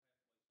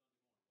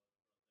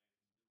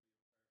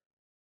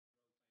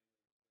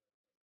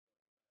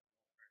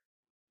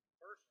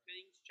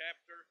Kings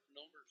chapter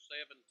number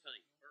 17.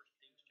 1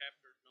 Kings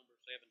chapter number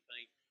 17.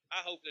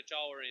 I hope that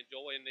y'all are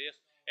enjoying this.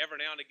 Every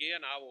now and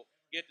again, I will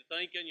get to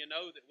thinking,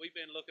 that we've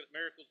been looking at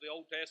miracles of the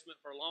Old Testament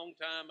for a long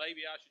time.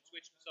 Maybe I should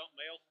switch to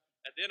something else.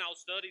 And then I'll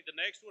study the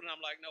next one, and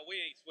I'm like, no, we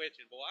ain't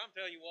switching. Boy, I'm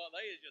telling you what,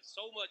 there is just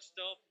so much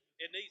stuff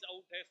in these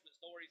Old Testament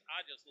stories.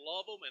 I just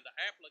love them and the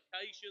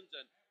applications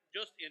and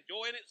just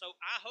enjoying it. So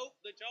I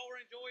hope that y'all are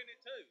enjoying it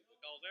too,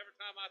 because every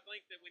time I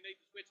think that we need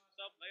to switch to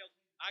something else,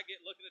 I get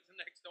looking at the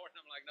next story and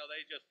I'm like, no,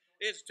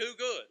 it's too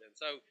good. And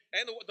so,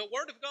 and the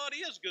Word of God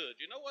is good.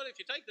 You know what? If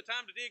you take the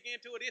time to dig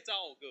into it, it's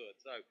all good.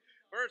 So,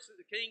 First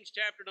Kings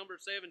chapter number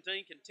 17,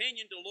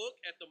 continuing to look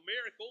at the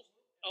miracles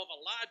of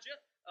Elijah.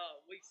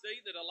 We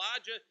see that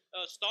Elijah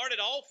started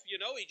off,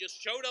 he just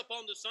showed up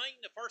on the scene.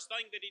 The first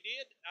thing that he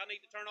did, I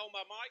need to turn on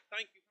my mic.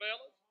 Thank you,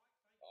 fellas.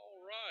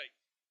 All right.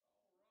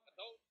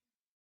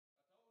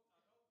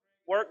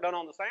 Work done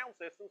on the sound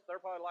systems.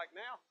 They're probably like,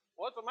 now,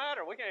 what's the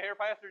matter? We can't hear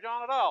Pastor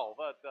John at all.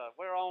 But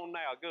we're on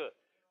now. Good.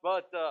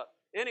 But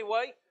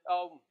anyway,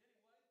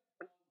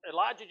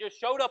 Elijah just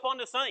showed up on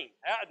the scene.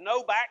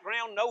 No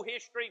background, no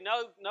history,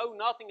 no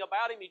nothing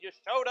about him. He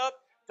just showed up,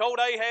 told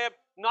Ahab,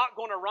 not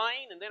going to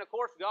rain. And then, of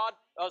course, God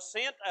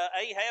sent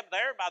Ahab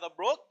there by the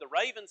brook. The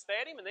ravens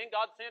fed him. And then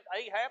God sent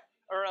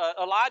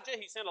Elijah.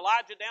 He sent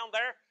Elijah down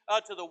there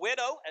to the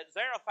widow at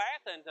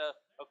Zarephath. And,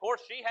 of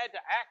course, she had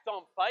to act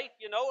on faith,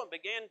 and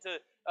began to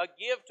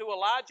give to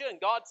Elijah.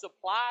 And God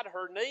supplied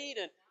her need.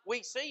 And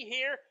we see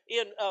here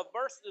in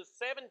verses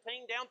 17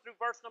 down through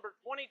verse number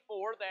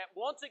 24 that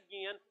once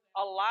again,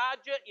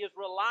 Elijah is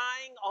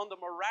relying on the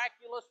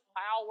miraculous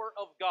power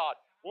of God.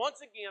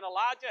 Once again,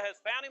 Elijah has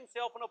found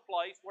himself in a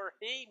place where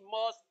he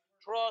must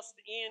trust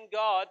in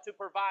God to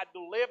provide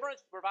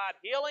deliverance, to provide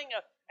healing,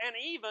 and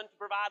even to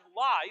provide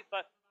life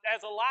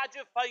as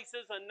Elijah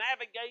faces and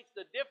navigates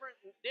the different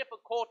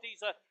difficulties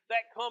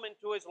that come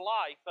into his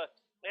life.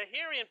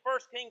 Here in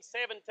 1 Kings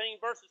 17,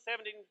 verses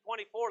 17 to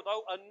 24,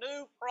 though, a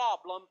new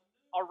problem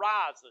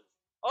arises.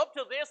 Up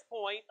to this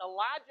point,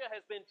 Elijah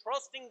has been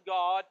trusting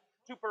God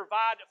to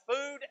provide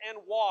food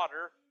and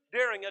water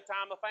during a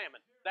time of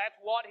famine. That's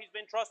what he's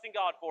been trusting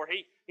God for.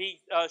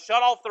 He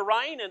shut off the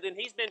rain, and then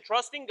he's been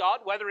trusting God,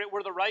 whether it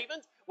were the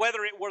ravens,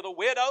 whether it were the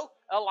widow.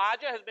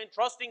 Elijah has been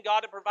trusting God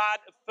to provide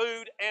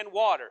food and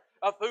water.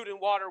 Food and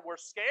water were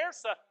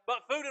scarce,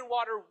 but food and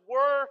water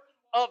were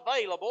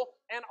available.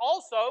 And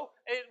also,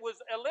 it was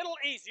a little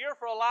easier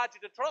for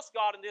Elijah to trust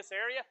God in this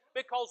area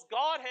because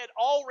God had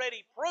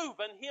already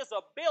proven His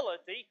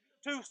ability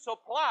to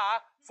supply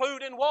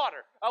food and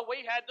water.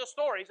 We had the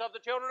stories of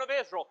the children of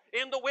Israel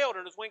in the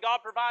wilderness when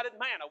God provided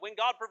manna, when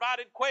God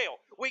provided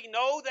quail. We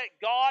know that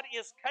God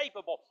is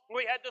capable.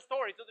 We had the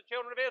stories of the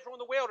children of Israel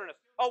in the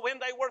wilderness when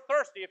they were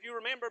thirsty. If you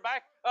remember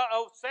back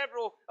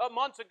several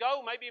months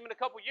ago, maybe even a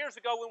couple years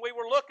ago, when we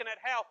were looking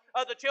at how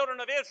the children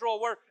of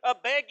Israel were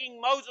begging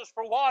Moses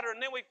for water,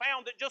 and then we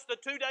found that just a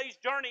 2 days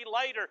journey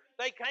later,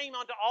 they came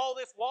unto all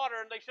this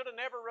water, and they should have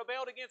never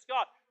rebelled against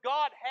God.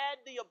 God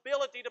had the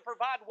ability to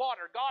provide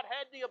water. God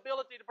had the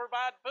ability to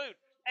provide food.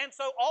 And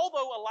so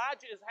although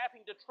Elijah is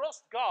having to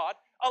trust God,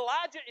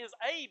 Elijah is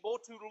able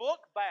to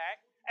look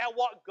back at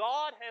what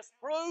God has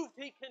proved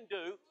He can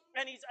do,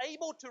 and he's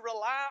able to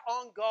rely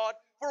on God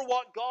for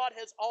what God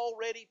has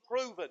already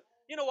proven.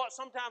 You know what?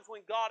 Sometimes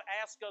when God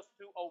asks us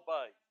to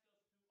obey,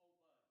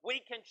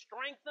 we can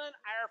strengthen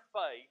our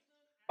faith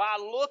by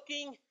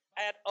looking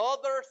at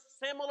other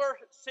similar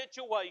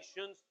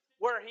situations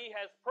where He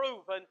has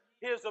proven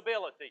His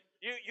ability.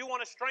 You want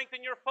to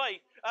strengthen your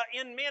faith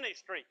in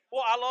ministry.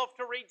 Well, I love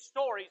to read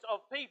stories of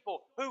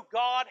people who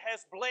God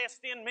has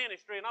blessed in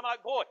ministry. And I'm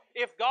like, boy,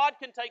 if God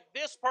can take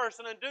this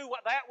person and do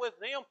that with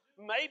them,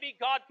 maybe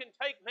God can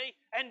take me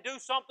and do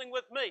something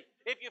with me.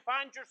 If you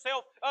find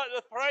yourself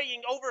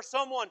praying over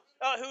someone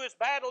who is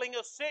battling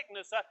a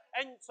sickness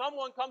and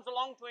someone comes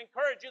along to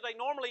encourage you, they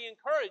normally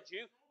encourage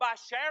you by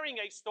sharing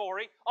a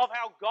story of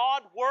how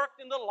God worked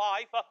in the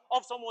life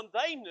of someone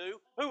they knew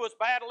who was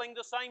battling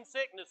the same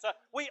sickness.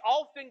 We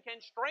often can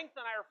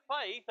strengthen our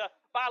faith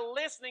by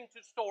listening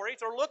to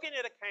stories or looking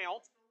at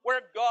accounts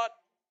where God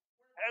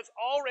has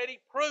already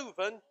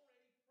proven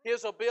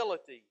His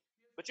ability.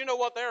 But you know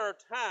what? There are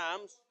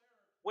times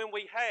when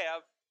we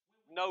have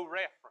no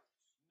reference.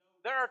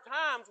 There are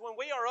times when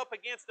we are up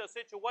against a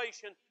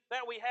situation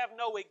that we have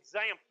no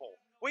example.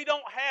 We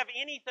don't have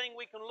anything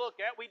we can look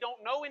at. We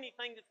don't know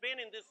anything that's been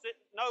in this,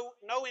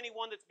 know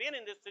anyone that's been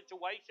in this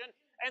situation.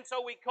 And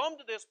so we come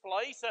to this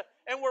place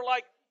and we're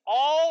like,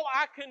 all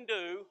I can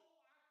do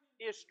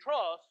is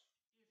trust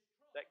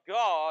that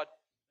God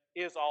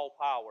is all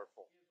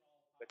powerful.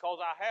 Because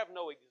I have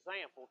no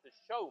example to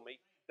show me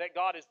that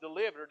God has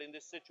delivered in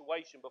this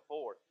situation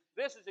before.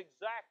 This is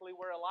exactly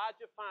where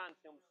Elijah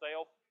finds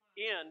himself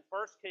in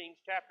 1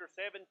 Kings chapter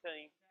 17,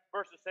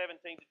 verses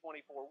 17 to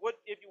 24.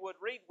 If you would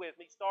read with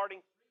me, starting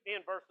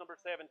in verse number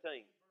 17.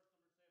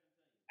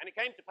 And it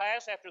came to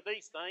pass after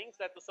these things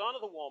that the son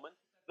of the woman,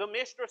 the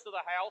mistress of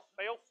the house,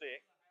 fell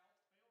sick,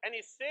 and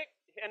his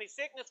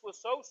sickness was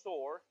so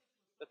sore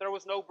that there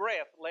was no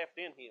breath left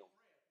in him.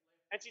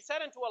 And she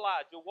said unto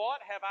Elijah,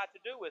 What have I to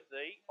do with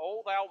thee, O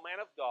thou man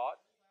of God?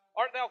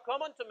 Art thou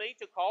come unto me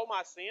to call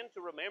my sin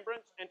to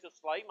remembrance and to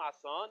slay my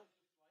son?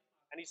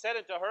 And he said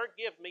unto her,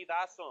 Give me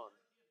thy son.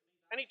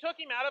 And he took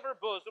him out of her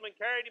bosom and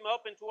carried him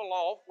up into a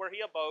loft where he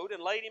abode and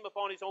laid him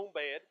upon his own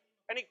bed.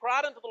 And he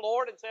cried unto the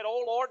Lord and said,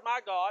 O Lord my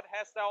God,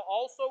 hast thou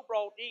also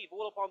brought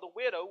evil upon the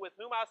widow with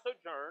whom I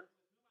sojourned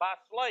by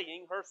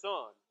slaying her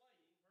son?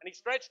 And he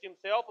stretched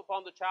himself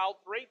upon the child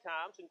 3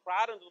 times and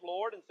cried unto the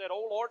Lord and said,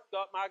 O Lord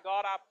God, my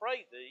God, I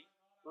pray thee,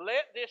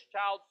 let this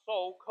child's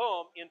soul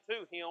come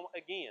into him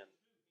again.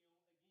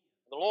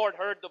 The Lord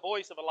heard the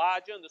voice of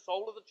Elijah, and the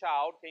soul of the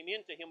child came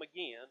into him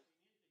again.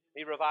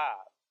 He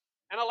revived.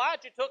 And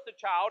Elijah took the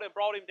child and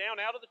brought him down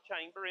out of the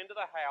chamber into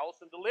the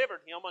house and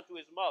delivered him unto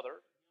his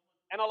mother.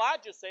 And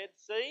Elijah said,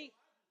 See,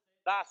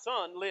 thy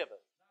son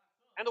liveth.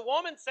 And the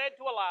woman said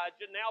to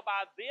Elijah, Now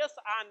by this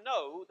I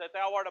know that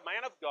thou art a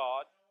man of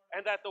God,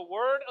 and that the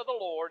word of the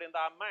Lord in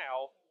thy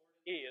mouth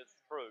is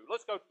true.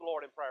 Let's go to the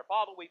Lord in prayer.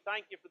 Father, we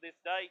thank you for this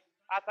day.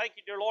 I thank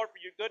you, dear Lord, for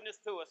your goodness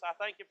to us. I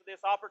thank you for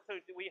this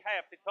opportunity we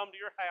have to come to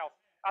your house.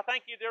 I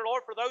thank you, dear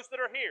Lord, for those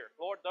that are here.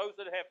 Lord, those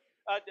that have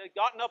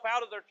gotten up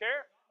out of their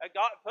chair,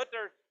 put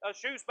their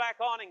shoes back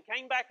on and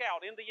came back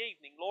out in the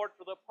evening, Lord,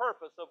 for the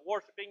purpose of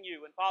worshiping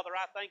you. And Father,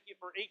 I thank you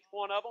for each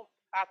one of them.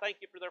 I thank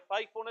you for their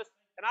faithfulness.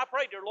 And I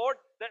pray, dear Lord,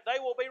 that they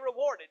will be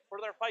rewarded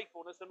for their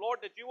faithfulness. And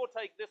Lord, that you will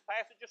take this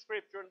passage of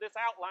Scripture and this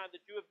outline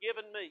that you have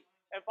given me.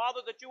 And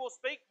Father, that you will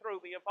speak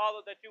through me. And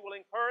Father, that you will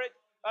encourage,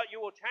 you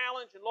will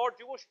challenge, and Lord,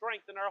 you will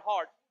strengthen our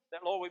hearts.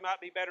 That, Lord, we might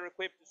be better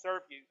equipped to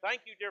serve you.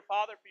 Thank you, dear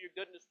Father, for your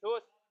goodness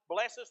to us.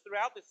 Bless us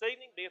throughout this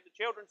evening. Be at the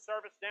children's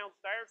service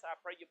downstairs. I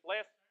pray you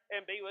bless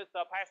and be with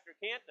Pastor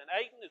Kent and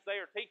Aiden as they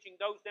are teaching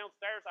those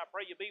downstairs. I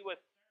pray you be with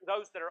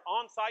those that are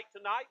on site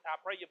tonight. I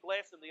pray you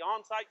bless in the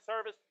on-site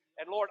service.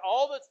 And Lord,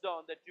 all that's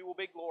done, that you will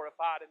be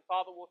glorified. And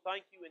Father, we'll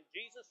thank you in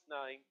Jesus'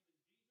 name.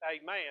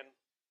 Amen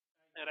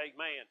and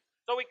amen.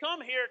 So we come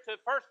here to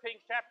 1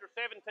 Kings chapter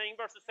 17,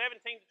 verses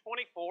 17 to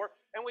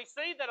 24, and we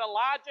see that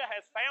Elijah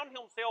has found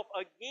himself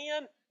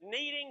again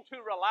needing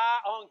to rely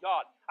on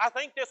God. I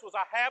think this was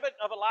a habit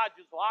of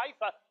Elijah's life,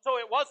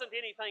 so it wasn't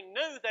anything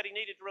new that he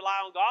needed to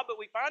rely on God, but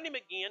we find him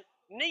again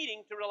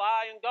needing to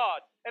rely on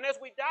God. And as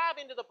we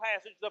dive into the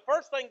passage, the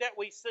first thing that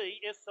we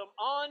see is some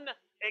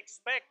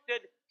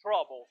unexpected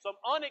trouble. Some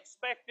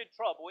unexpected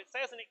trouble. It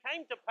says, And it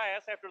came to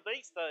pass after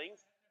these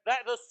things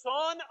that the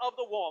son of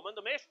the woman,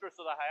 the mistress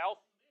of the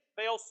house,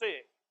 fell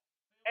sick.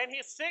 And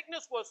his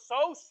sickness was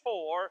so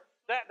sore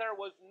that there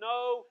was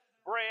no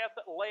breath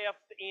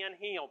left in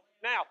him.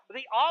 Now,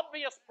 the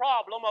obvious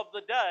problem of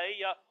the day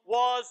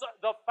was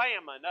the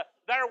famine.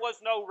 There was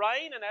no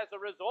rain, and as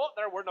a result,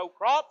 there were no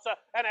crops,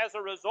 and as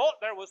a result,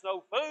 there was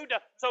no food.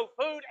 So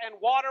food and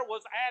water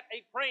was at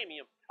a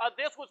premium.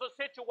 This was a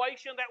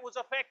situation that was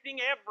affecting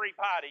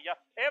everybody.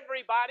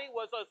 Everybody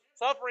was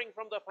suffering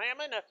from the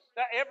famine.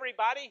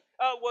 Everybody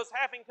was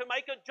having to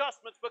make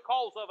adjustments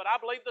because of it.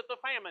 I believe that the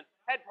famine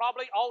had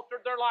probably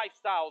altered their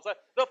lifestyles.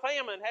 The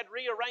famine had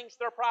rearranged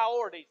their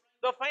priorities.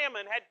 The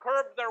famine had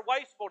curbed their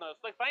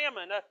wastefulness. The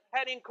famine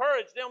had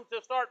encouraged them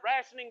to start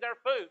rationing their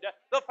food.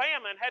 The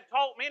famine had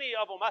taught many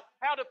of them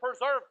how to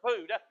preserve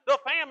food. The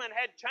famine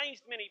had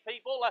changed many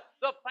people.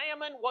 The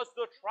famine was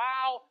the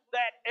trial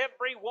that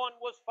everyone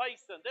was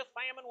facing. This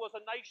famine was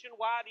a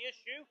nationwide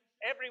issue.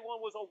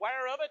 Everyone was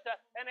aware of it,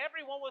 and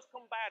everyone was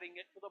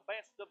combating it to the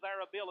best of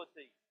their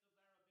ability.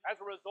 As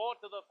a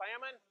result of the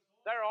famine,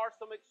 there are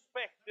some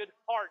expected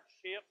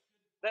hardships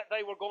that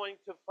they were going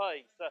to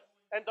face.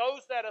 And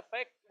those that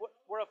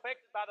were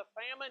affected by the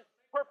famine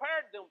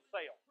prepared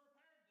themselves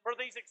for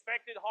these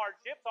expected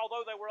hardships.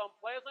 Although they were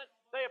unpleasant,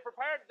 they had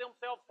prepared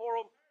themselves for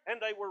them, and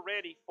they were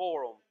ready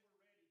for them.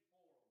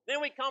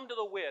 Then we come to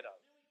the widow.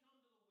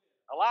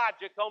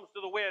 Elijah comes to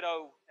the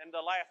widow in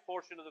the last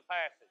portion of the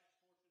passage.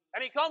 And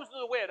he comes to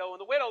the widow,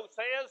 and the widow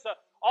says,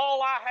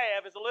 All I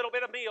have is a little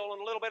bit of meal and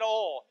a little bit of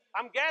oil.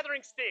 I'm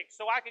gathering sticks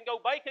so I can go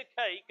bake a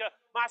cake.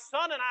 My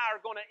son and I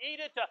are going to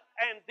eat it,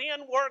 and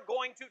then we're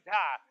going to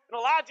die. And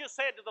Elijah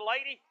said to the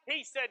lady,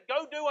 he said,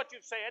 Go do what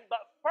you've said,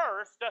 but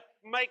first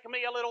make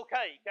me a little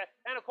cake.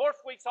 And of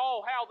course we saw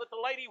how that the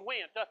lady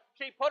went.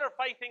 She put her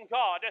faith in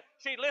God.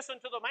 She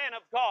listened to the man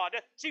of God.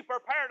 She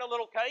prepared a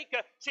little cake.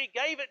 She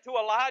gave it to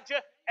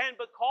Elijah, and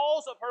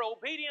because of her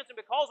obedience and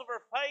because of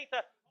her faith,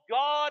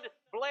 God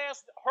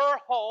blessed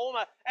her home,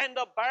 and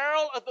the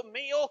barrel of the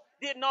meal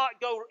did not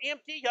go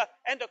empty,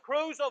 and the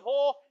cruse of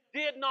oil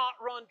did not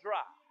run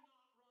dry.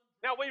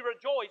 Now, we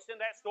rejoice in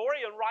that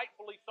story, and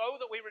rightfully so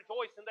that we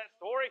rejoice in that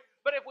story,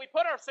 but if we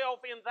put ourselves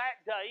in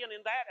that day and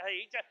in that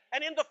age,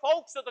 and in the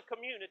folks of the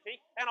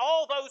community, and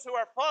all those who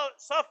are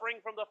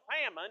suffering from the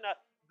famine,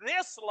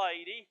 this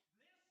lady,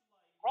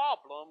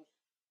 problems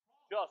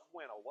just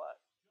went away.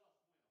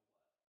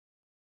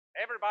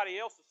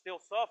 Everybody else is still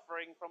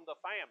suffering from the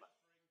famine.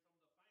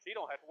 She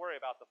don't have to worry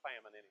about the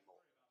famine anymore.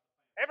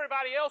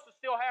 Everybody else is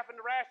still having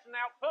to ration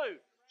out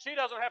food. She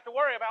doesn't have to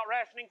worry about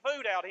rationing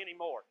food out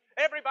anymore.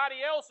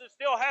 Everybody else is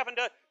still having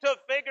to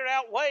figure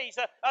out ways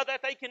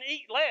that they can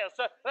eat less.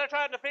 They're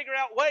trying to figure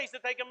out ways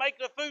that they can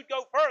make the food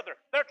go further.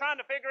 They're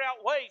trying to figure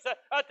out ways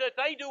that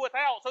they do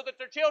without so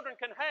that their children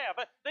can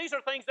have. These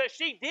are things that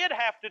she did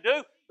have to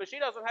do, but she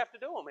doesn't have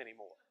to do them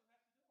anymore.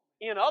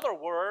 In other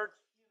words,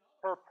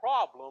 her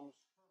problems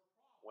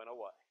went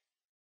away.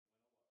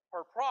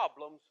 Her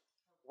problems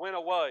went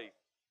away.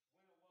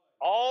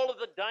 All of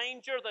the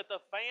danger that the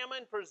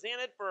famine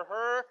presented for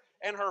her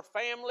and her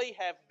family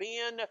have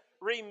been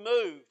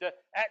removed.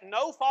 At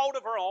no fault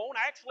of her own,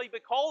 actually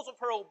because of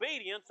her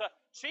obedience,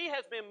 she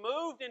has been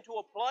moved into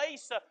a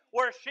place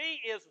where she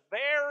is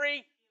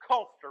very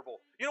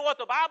comfortable. You know what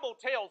the Bible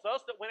tells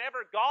us? That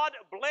whenever God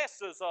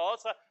blesses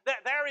us,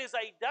 that there is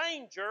a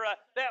danger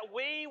that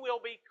we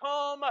will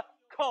become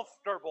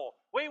comfortable.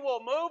 We will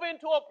move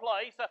into a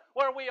place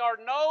where we are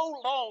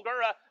no longer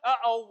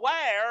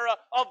aware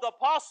of the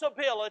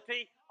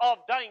possibility of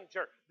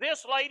danger.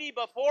 This lady,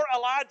 before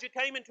Elijah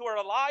came into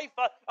her life,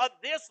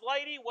 this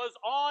lady was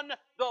on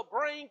the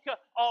brink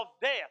of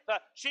death.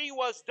 She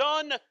was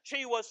done.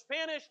 She was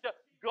finished.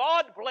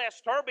 God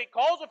blessed her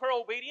because of her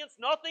obedience.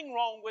 Nothing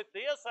wrong with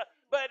this.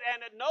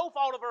 And at no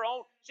fault of her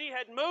own, she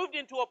had moved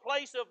into a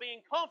place of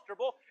being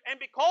comfortable. And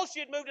because she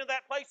had moved into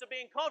that place of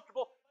being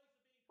comfortable,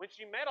 when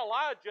she met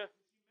Elijah,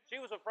 she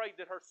was afraid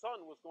that her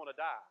son was going to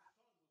die.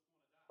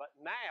 But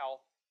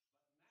now,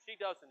 she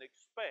doesn't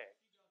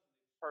expect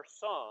her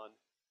son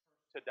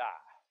to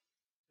die.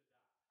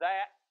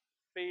 That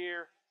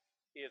fear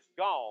is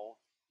gone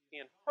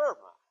in her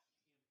mind.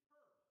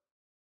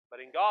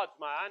 But in God's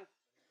mind,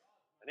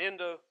 and in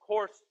the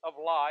course of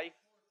life,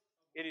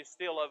 it is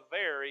still a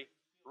very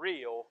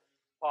real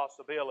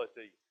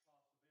possibility.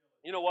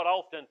 You know what?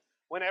 Often,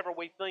 whenever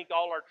we think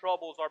all our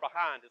troubles are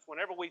behind us,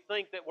 whenever we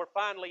think that we're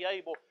finally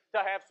able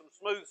to have some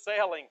smooth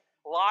sailing,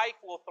 life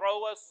will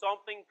throw us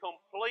something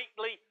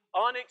completely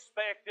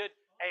unexpected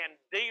and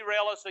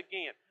derail us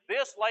again.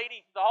 This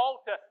lady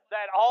thought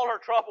that all her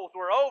troubles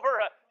were over.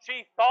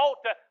 She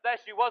thought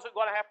that she wasn't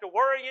going to have to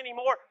worry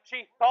anymore.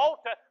 She thought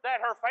that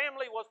her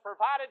family was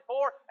provided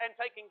for and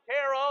taken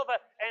care of.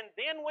 And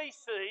then we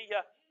see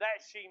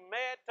that she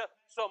met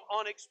some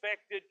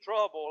unexpected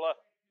trouble.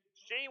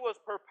 She was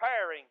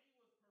preparing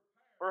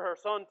for her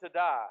son to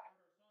die.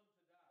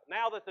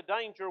 Now that the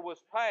danger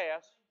was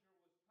past,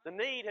 the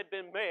need had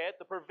been met,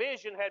 the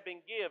provision had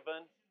been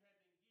given,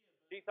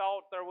 she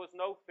thought there was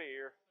no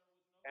fear,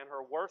 and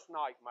her worst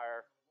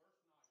nightmare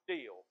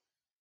still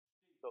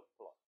took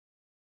place.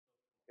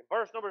 In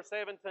verse number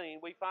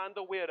 17, we find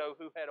the widow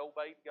who had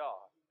obeyed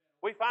God.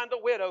 We find the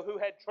widow who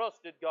had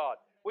trusted God.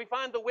 We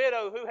find the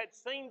widow who had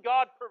seen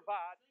God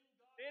provide,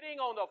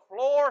 sitting on the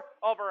floor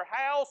of her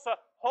house,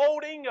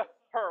 holding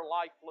her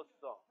lifeless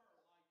son.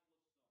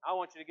 I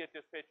want you to get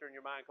this picture in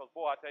your mind because,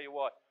 boy, I tell you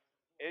what,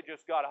 it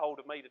just got a hold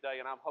of me today,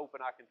 and I'm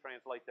hoping I can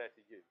translate that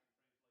to you.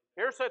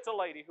 Here sits a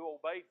lady who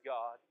obeyed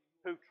God,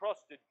 who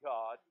trusted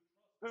God,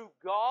 who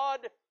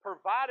God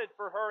provided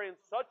for her in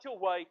such a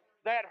way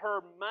that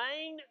her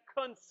main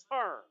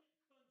concern,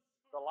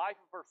 the life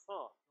of her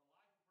son,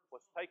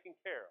 was taken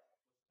care of.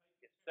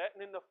 It's sitting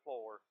in the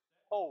floor,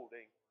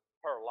 holding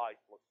her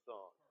lifeless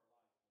son.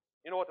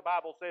 You know what the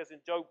Bible says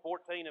in Job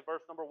 14 and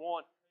verse number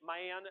 1?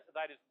 Man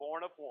that is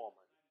born of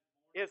woman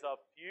is a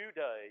few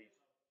days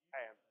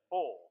and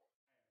full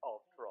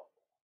of trouble.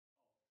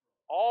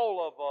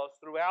 All of us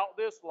throughout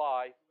this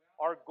life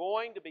are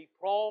going to be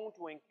prone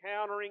to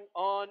encountering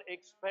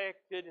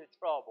unexpected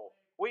trouble.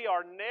 We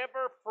are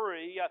never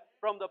free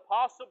from the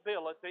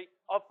possibility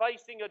of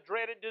facing a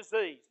dreaded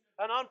disease,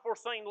 an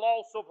unforeseen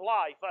loss of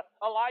life,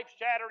 a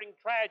life-shattering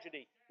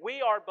tragedy.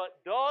 We are but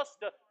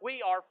dust.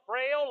 We are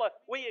frail.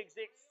 We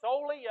exist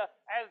solely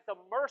as the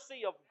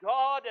mercy of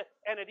God,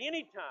 and at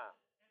any time,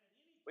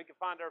 we can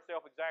find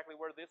ourselves exactly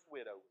where this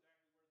widow is,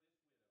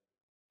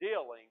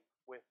 dealing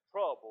with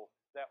trouble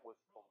that was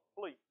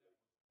completely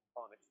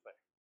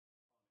unexpected.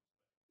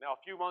 Now,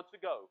 a few months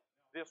ago,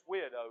 this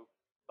widow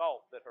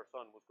thought that her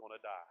son was going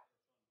to die.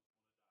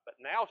 But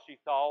now she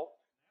thought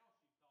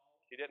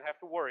she didn't have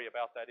to worry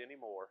about that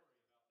anymore.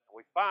 And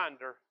we find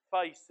her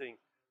facing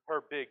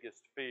her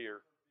biggest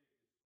fear.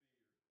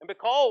 And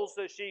because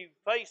she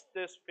faced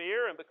this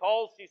fear, and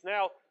because she's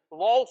now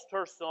lost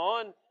her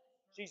son,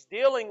 she's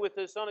dealing with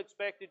this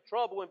unexpected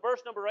trouble. In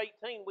verse number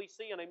 18, we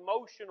see an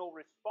emotional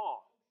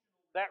response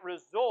that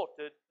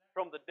resulted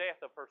from the death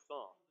of her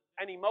son.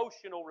 An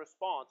emotional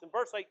response. In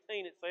verse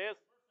 18 it says,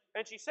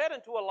 And she said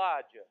unto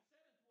Elijah,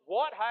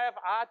 What have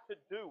I to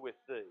do with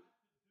thee,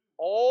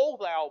 O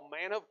thou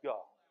man of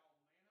God?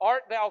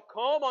 Art thou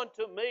come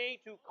unto me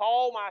to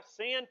call my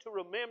sin to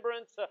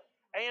remembrance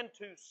and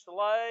to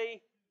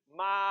slay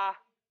my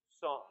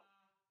son?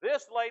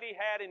 This lady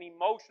had an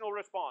emotional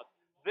response.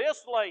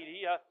 This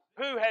lady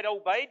who had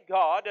obeyed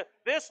God,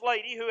 This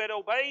lady who had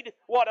obeyed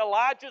what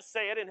Elijah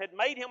said and had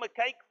made him a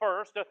cake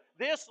first,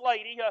 this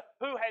lady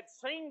who had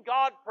seen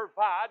God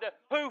provide,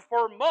 who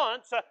for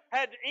months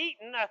had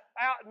eaten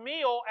a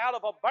meal out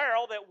of a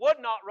barrel that would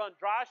not run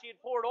dry. She had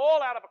poured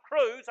oil out of a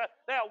cruse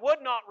that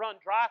would not run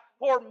dry.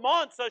 For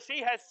months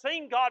she has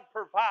seen God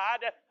provide,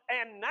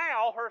 and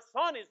now her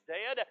son is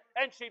dead,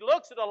 and she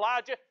looks at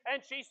Elijah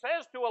and she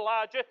says to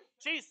Elijah,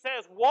 she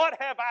says, "What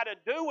have I to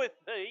do with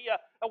thee?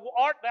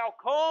 Art thou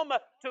come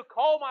to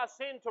call my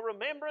sin to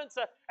remembrance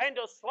and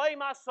to slay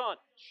my son?"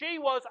 She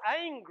was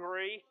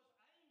angry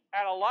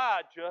at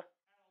Elijah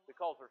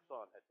because her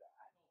son had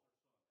died.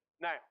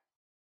 Now,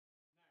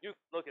 you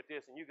look at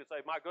this and you can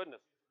say, "My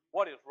goodness,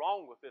 what is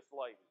wrong with this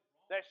lady?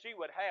 That she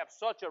would have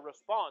such a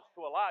response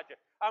to Elijah."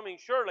 I mean,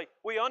 surely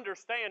we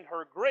understand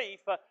her grief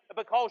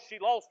because she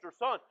lost her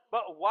son.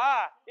 But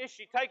why is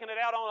she taking it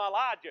out on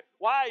Elijah?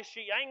 Why is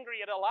she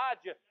angry at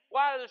Elijah?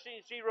 Why does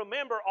she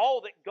remember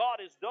all that God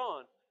has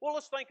done? Well,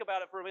 let's think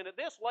about it for a minute.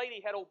 This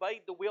lady had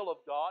obeyed the will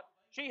of God.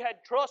 She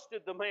had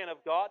trusted the man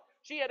of God.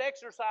 She had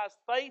exercised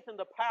faith in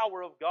the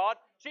power of God.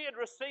 She had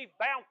received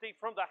bounty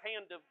from the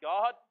hand of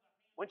God.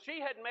 When she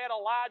had met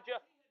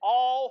Elijah,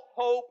 all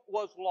hope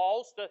was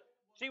lost.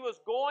 She was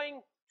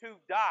going to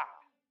die.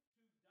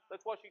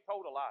 That's what she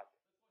told Elijah.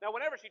 Now,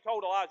 whenever she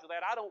told Elijah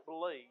that, I don't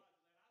believe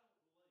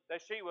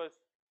that she was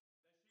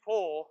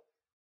full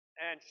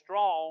and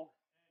strong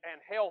and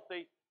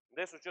healthy.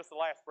 This was just the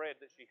last bread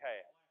that she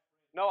had.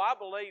 No, I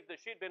believe that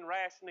she'd been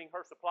rationing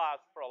her supplies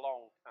for a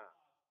long time.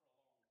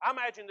 I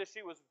imagine that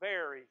she was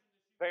very,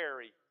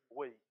 very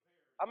weak.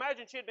 I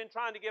imagine she had been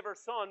trying to give her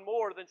son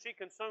more than she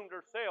consumed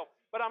herself,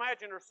 but I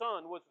imagine her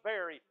son was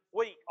very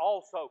weak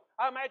also.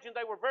 I imagine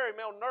they were very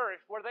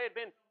malnourished, where they had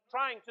been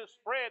trying to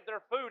spread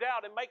their food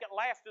out and make it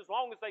last as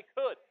long as they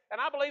could.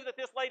 And I believe that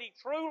this lady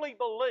truly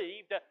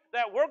believed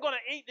that we're going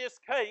to eat this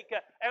cake,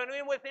 and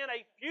then within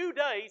a few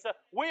days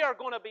we are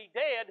going to be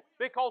dead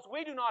because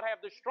we do not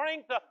have the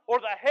strength or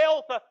the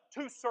health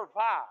to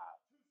survive.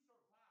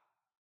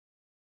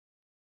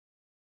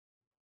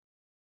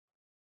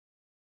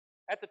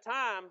 At the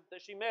time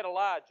that she met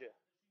Elijah,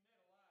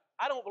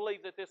 I don't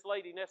believe that this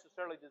lady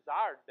necessarily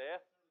desired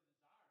death,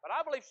 but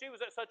I believe she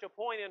was at such a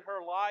point in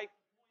her life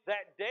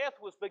that death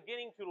was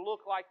beginning to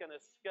look like an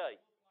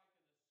escape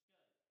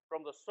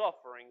from the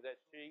suffering that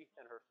she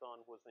and her son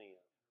was in.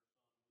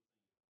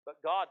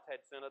 But God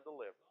had sent a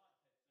deliverer.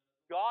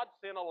 God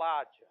sent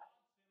Elijah.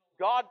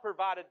 God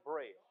provided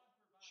bread.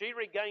 She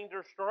regained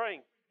her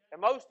strength.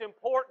 And most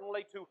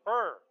importantly to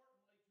her,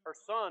 her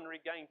son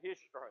regained his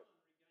strength.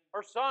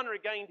 Her son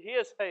regained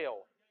his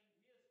health.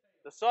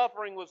 The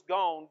suffering was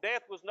gone.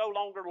 Death was no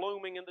longer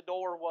looming in the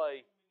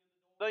doorway.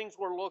 Things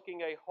were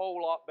looking a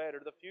whole lot better.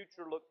 The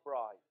future looked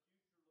bright.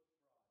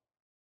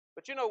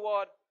 But you know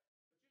what?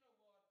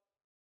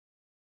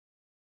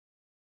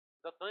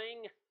 The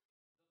thing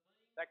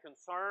that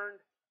concerned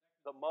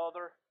the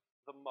mother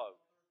the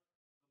most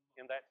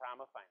in that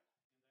time of famine,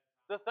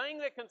 the thing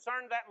that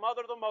concerned that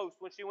mother the most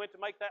when she went to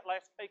make that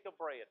last cake of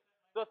bread,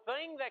 the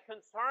thing that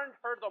concerned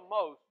her the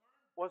most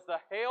was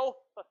the health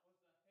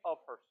of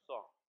her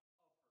son.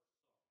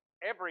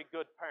 Every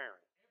good parent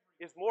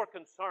is more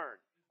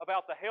concerned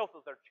about the health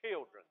of their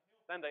children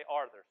than they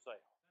are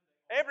themselves.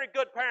 Every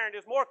good parent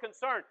is more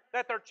concerned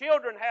that their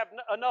children have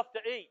enough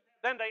to eat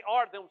than they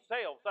are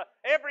themselves.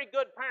 Every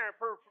good parent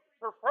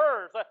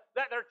prefers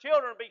that their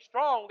children be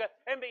strong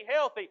and be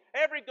healthy.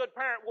 Every good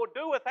parent will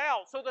do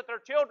without so that their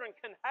children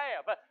can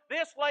have.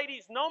 This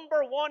lady's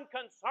number one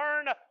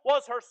concern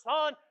was her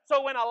son.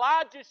 So when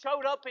Elijah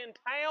showed up in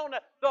town,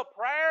 the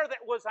prayer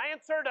that was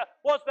answered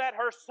was that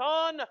her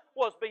son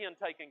was being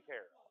taken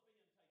care of.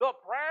 The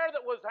prayer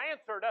that was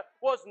answered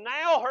was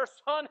now her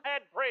son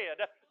had bread.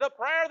 The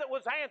prayer that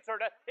was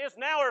answered is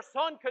now her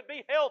son could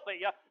be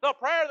healthy. The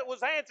prayer that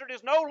was answered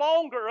is no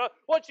longer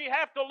would she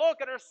have to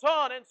look at her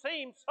son and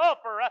see him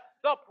suffer.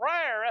 The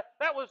prayer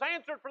that was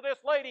answered for this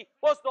lady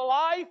was the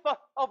life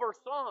of her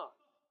son.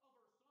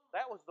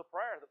 That was the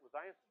prayer that was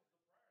answered.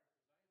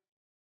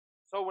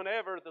 So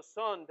whenever the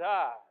son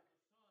died,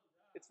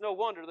 it's no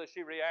wonder that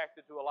she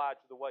reacted to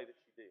Elijah the way that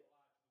she did.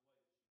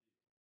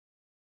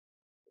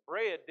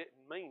 Bread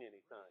didn't mean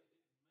anything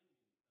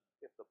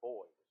if the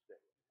boy was dead.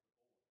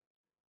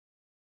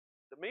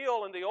 The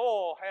meal and the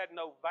oil had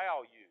no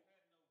value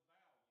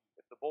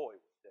if the boy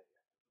was dead.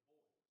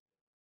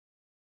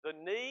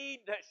 The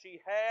need that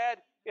she had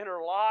in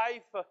her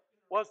life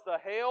was the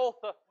health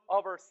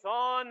of her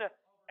son.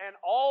 And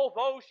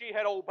although she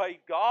had obeyed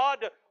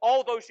God,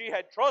 although she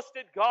had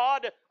trusted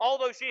God,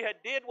 although she had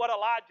did what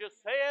Elijah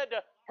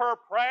said, her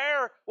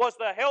prayer was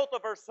the health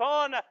of her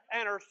son,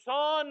 and her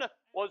son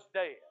was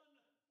dead.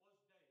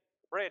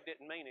 Bread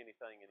didn't mean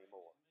anything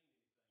anymore.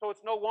 So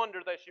it's no wonder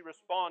that she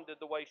responded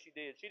the way she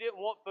did. She didn't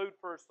want food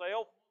for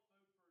herself.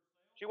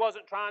 She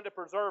wasn't trying to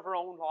preserve her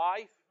own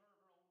life.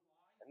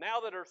 And now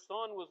that her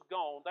son was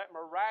gone, that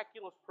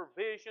miraculous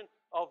provision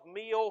of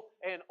meal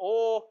and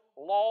oil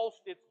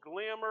lost its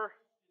glimmer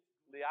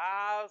in the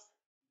eyes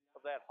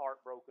of that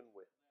heartbroken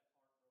widow.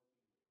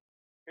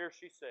 Here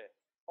she sat,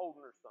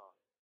 holding her son.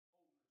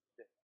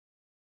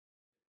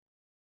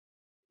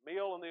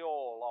 meal and the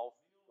oil lost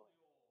its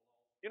gleam.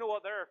 You know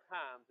what? There are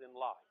times in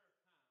life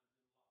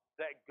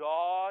that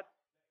God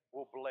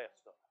will bless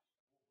us,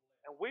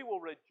 and we will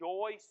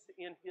rejoice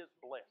in His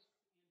blessing.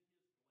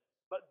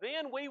 But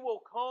then we will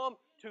come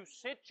to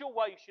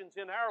situations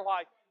in our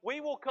life.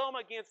 We will come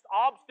against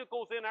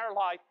obstacles in our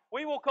life.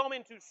 We will come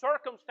into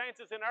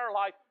circumstances in our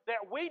life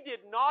that we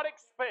did not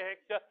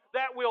expect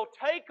that will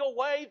take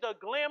away the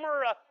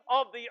glimmer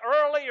of the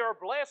earlier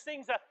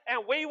blessings, and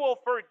we will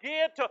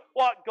forget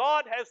what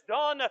God has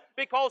done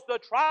because the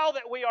trial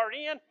that we are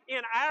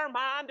in our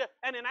mind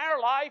and in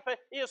our life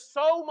is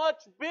so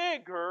much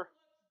bigger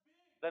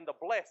than the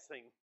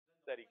blessing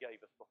that He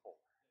gave us before.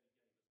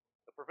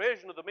 The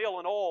provision of the meal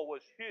and oil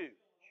was huge.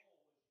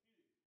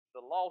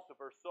 The loss of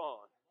her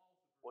son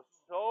was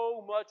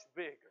so much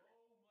bigger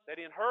that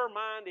in her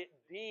mind it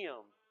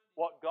dimmed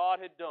what God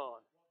had done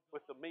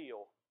with the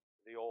meal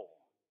and the oil.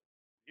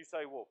 You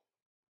say, well,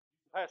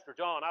 Pastor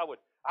John,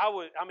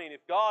 I mean,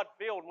 if God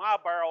filled my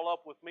barrel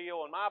up with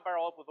meal and my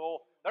barrel up with oil,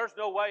 there's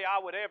no way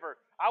I would ever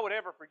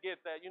forget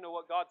that. You know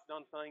what? God's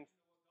done things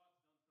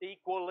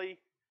equally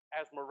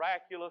as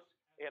miraculous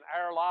in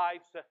our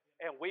lives,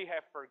 and we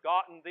have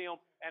forgotten them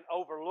and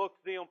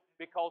overlooked them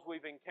because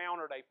we've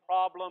encountered a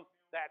problem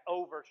that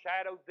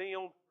overshadowed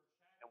them,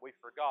 and we've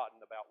forgotten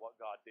about what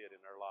God did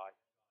in our life.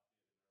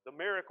 The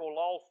miracle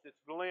lost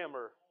its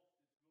glimmer.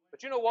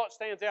 But you know what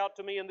stands out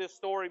to me in this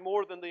story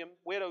more than the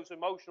widow's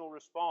emotional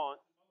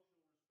response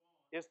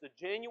is the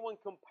genuine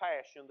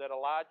compassion that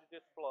Elijah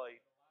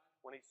displayed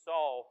when he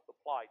saw the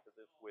plight of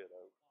this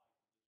widow.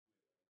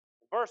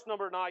 Verse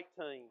number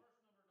 19.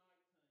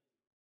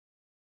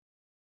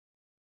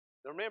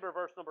 Remember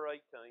verse number 18.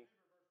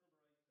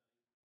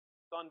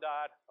 Son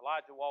died.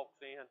 Elijah walks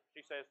in.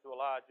 She says to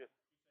Elijah,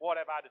 what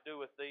have I to do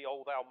with thee,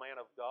 O thou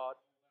man of God?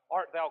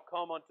 Art thou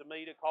come unto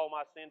me to call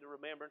my sin to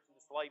remembrance and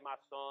to slay my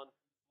son?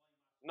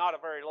 Not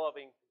a very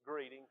loving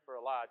greeting for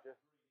Elijah.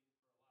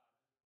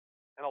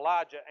 And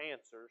Elijah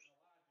answers,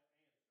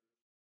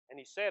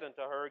 and he said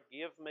unto her,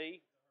 give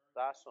me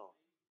thy son.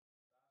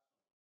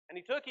 And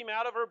he took him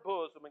out of her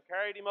bosom and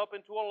carried him up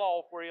into a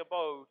loft where he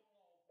abode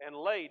and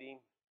laid him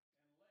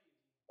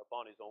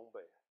upon his own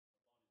bed.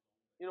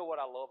 You know what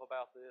I love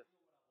about this?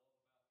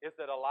 Is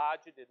that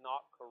Elijah did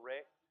not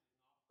correct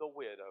the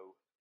widow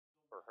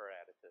for her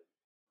attitude.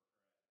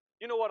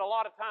 You know what? A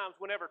lot of times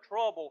whenever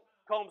trouble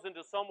comes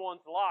into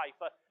someone's life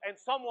and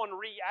someone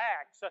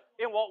reacts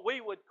in what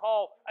we would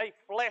call a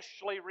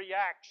fleshly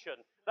reaction,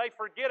 they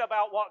forget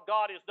about what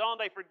God has done.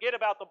 They forget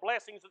about the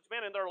blessings that's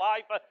been in their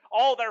life.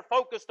 All they're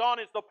focused on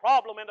is the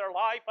problem in their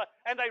life,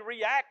 and they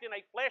react in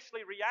a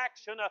fleshly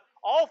reaction.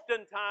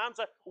 Oftentimes,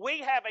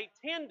 we have a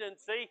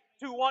tendency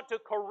to want to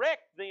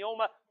correct them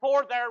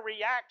for their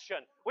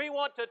reaction. We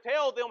want to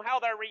tell them how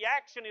their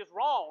reaction is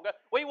wrong.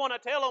 We want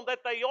to tell them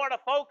that they ought to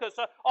focus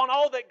on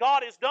all that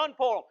God has done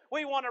for them.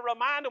 We want to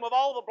remind them of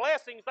all the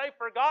blessings they've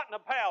forgotten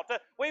about.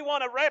 We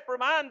want to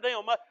reprimand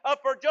them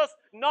for just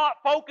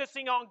not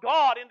focusing on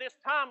God in this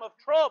time of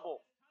trouble.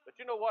 But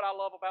you know what I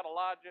love about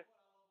Elijah?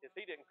 Is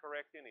he didn't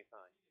correct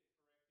anything.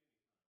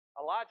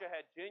 Elijah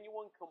had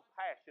genuine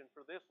compassion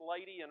for this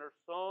lady and her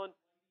son.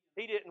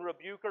 He didn't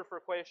rebuke her for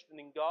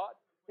questioning God.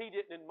 He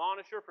didn't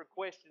admonish her for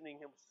questioning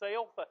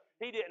himself.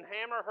 He didn't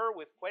hammer her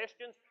with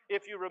questions.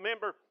 If you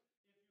remember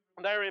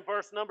there in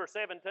verse number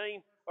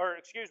 17,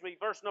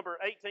 verse number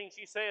 18,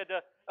 she said,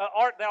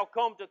 art thou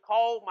come to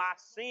call my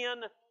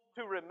sin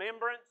to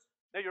remembrance?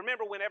 Now you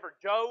remember whenever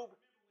Job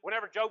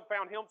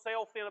found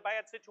himself in a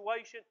bad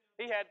situation,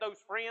 he had those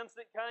friends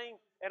that came,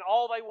 and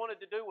all they wanted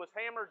to do was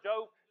hammer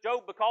Job.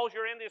 Job, because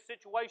you're in this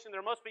situation,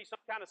 there must be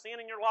some kind of sin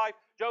in your life.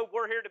 Job,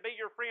 we're here to be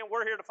your friend.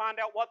 We're here to find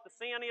out what the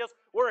sin is.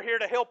 We're here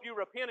to help you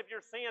repent of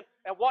your sin.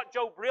 And what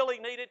Job really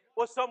needed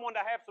was someone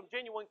to have some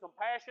genuine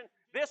compassion.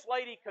 This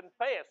lady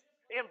confessed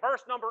in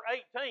verse number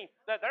 18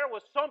 that there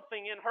was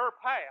something in her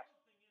past.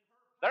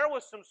 There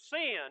was some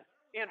sin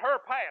in her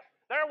past.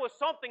 There was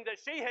something that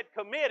she had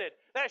committed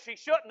that she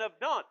shouldn't have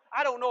done.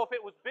 I don't know if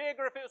it was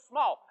big or if it was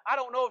small. I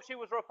don't know if she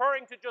was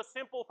referring to just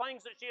simple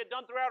things that she had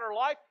done throughout her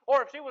life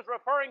or if she was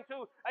referring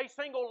to a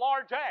single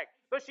large act.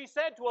 But she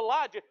said to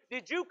Elijah,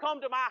 did you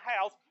come to my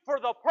house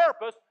for the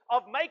purpose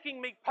of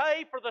making me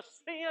pay for the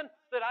sin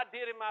that I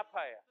did in my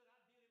past?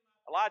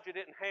 Elijah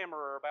didn't hammer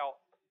her about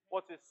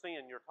what's this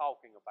sin you're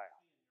talking about.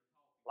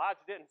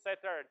 Elijah didn't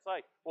sit there and say,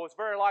 well, it's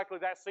very likely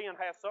that sin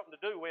has something to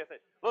do with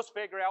it. Let's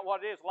figure out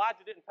what it is.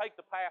 Elijah didn't take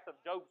the path of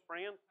Job's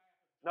friends.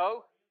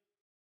 No.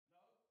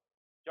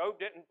 Elijah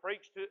didn't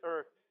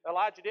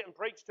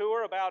preach to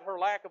her about her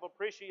lack of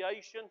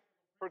appreciation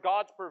for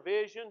God's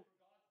provision.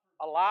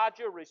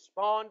 Elijah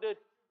responded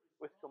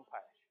with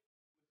compassion.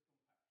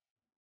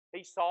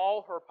 He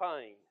saw her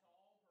pain.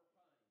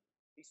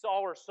 He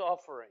saw her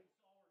suffering.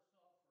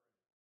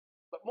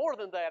 But more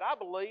than that, I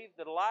believe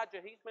that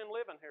Elijah, he's been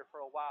living here for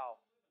a while.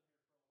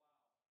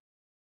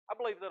 I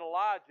believe that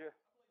Elijah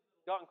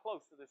gotten close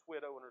to this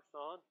widow and her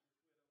son.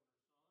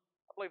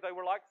 I believe they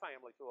were like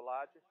family to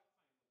Elijah.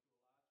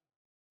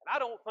 And I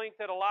don't think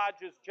that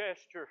Elijah's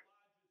gesture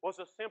was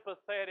a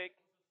sympathetic,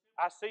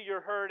 I see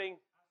you're hurting,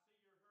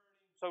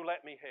 so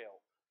let me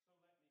help.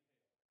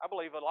 I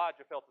believe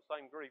Elijah felt the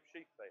same grief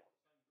she felt.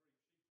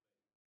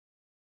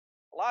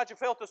 Elijah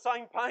felt the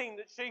same pain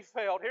that she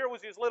felt. Here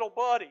was his little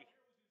buddy.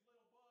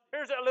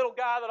 Here's that little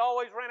guy that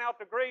always ran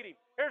out to greet him.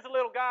 Here's a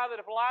little guy that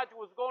if Elijah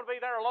was going to be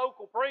there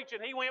local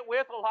preaching, he went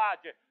with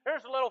Elijah.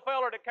 Here's a little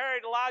fella that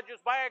carried Elijah's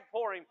bag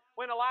for him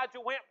when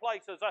Elijah went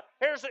places.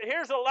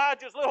 Here's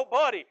Elijah's little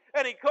buddy,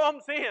 and he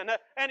comes in,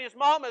 and his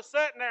mama's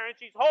sitting there, and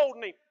she's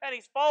holding him, and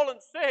he's fallen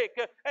sick,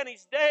 and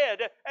he's dead,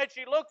 and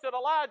she looks at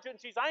Elijah,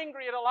 and she's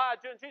angry at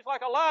Elijah, and she's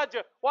like,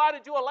 Elijah, why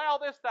did you allow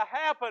this to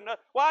happen?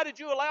 Why did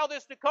you allow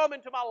this to come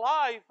into my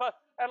life?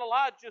 And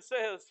Elijah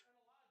says,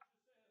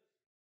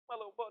 my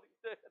little buddy's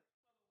dead.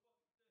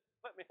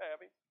 Let me have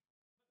him.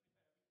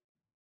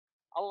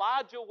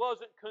 Elijah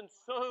wasn't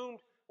consumed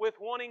with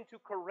wanting to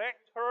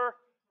correct her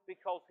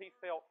because he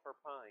felt her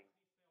pain.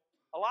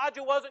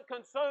 Elijah wasn't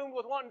consumed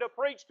with wanting to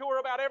preach to her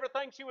about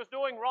everything she was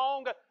doing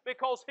wrong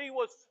because he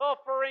was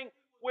suffering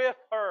with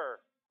her.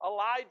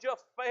 Elijah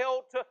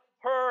felt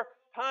her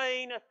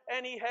pain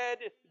and he had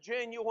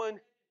genuine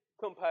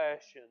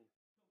compassion.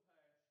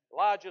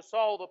 Elijah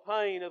saw the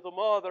pain of the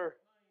mother.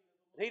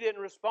 He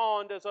didn't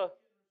respond as a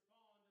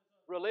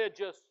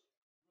religious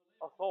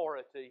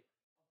authority.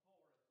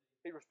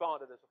 He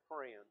responded as a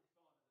friend,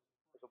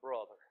 as a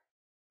brother.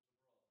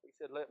 He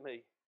said, let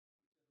me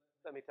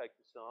take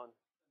the son.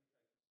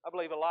 I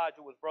believe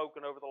Elijah was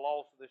broken over the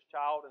loss of this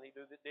child, and he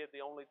did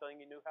the only thing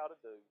he knew how to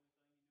do.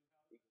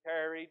 He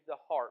carried the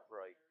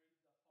heartbreak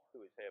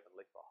to his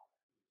heavenly Father.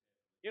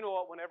 You know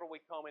what? Whenever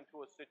we come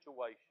into a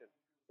situation,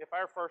 if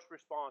our first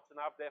response, and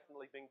I've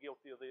definitely been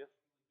guilty of this,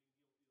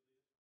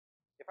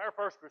 if our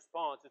first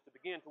response is to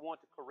begin to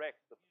want to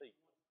correct the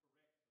people,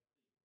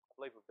 I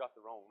believe we've got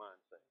the wrong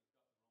mindset.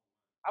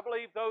 I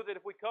believe, though, that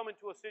if we come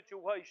into a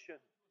situation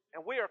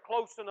and we are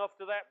close enough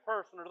to that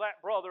person or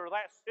that brother or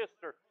that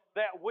sister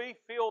that we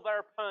feel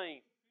their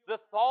pain, the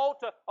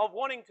thought of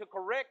wanting to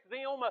correct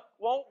them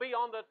won't be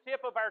on the tip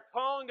of our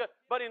tongue,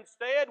 but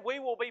instead we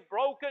will be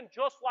broken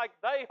just like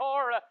they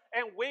are,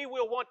 and we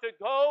will want to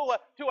go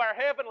to our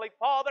Heavenly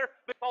Father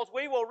because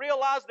we will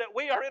realize that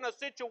we are in a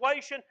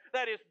situation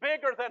that is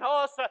bigger than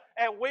us,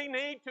 and we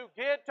need to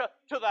get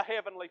to the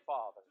Heavenly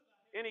Father.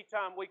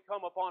 Anytime we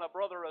come upon a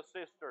brother or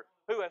sister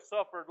who has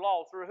suffered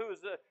loss or who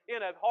is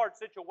in a hard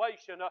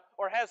situation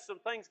or has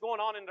some things going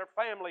on in their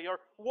family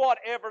or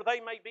whatever they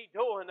may be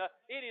doing,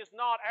 it is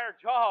not our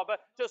job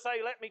to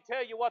say, let me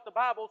tell you what the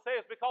Bible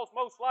says, because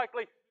most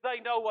likely they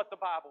know what the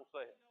Bible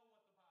says.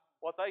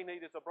 What they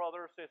need is a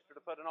brother or sister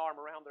to put an arm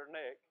around their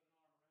neck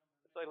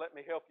and say, let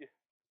me help you.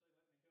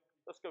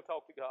 Let's go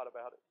talk to God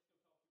about it.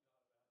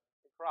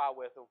 And cry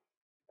with them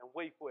and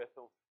weep with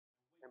them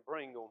and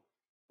bring them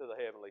to the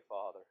Heavenly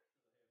Father.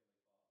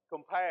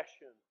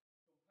 Compassion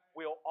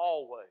will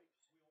always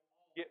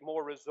get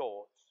more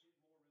results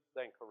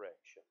than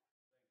correction.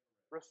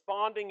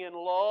 Responding in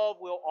love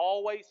will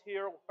always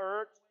heal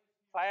hurts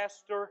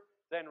faster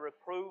than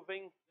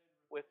reproving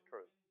with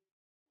truth.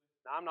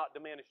 Now, I'm not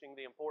diminishing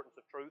the importance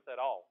of truth at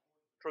all.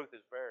 Truth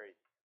is very,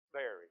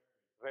 very,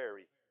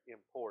 very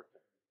important.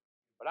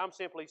 But I'm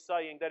simply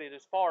saying that it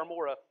is far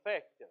more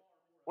effective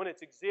when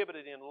it's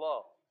exhibited in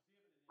love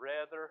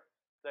rather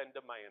than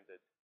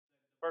demanded.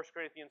 1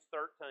 Corinthians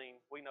 13,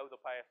 we know the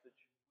passage.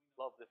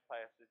 Love this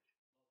passage.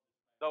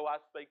 Though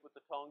I speak with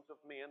the tongues of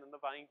men and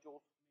of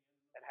angels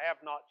and have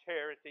not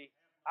charity,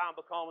 I am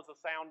become as a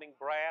sounding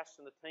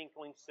brass and a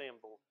tinkling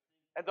cymbal.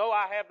 And though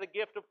I have the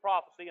gift of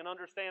prophecy and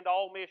understand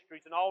all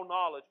mysteries and all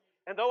knowledge,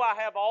 and though I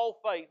have all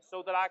faith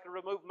so that I can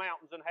remove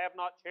mountains and have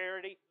not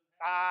charity,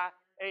 I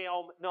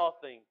am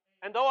nothing.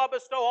 And though I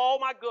bestow all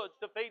my goods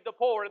to feed the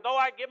poor, and though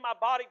I give my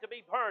body to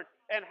be burned,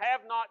 and have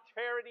not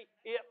charity,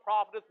 it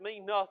profiteth me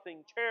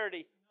nothing.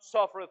 Charity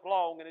suffereth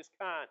long and is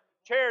kind.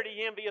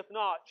 Charity envieth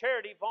not.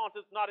 Charity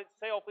vaunteth not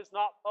itself, is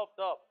not puffed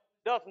up,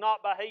 doth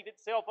not behave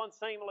itself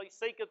unseemly,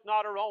 seeketh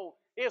not her own,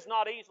 is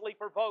not easily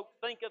provoked,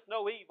 thinketh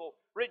no evil,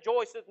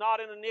 rejoiceth not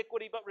in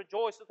iniquity, but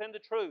rejoiceth in the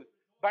truth,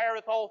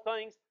 beareth all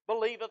things,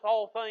 believeth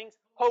all things,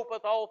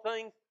 hopeth all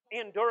things,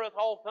 endureth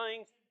all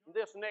things.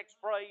 This next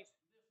phrase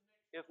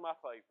is my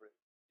favorite.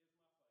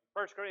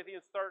 1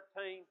 Corinthians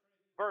 13,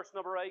 verse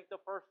number 8,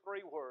 the first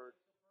three words.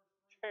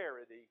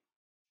 Charity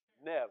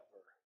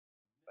never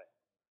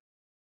faileth.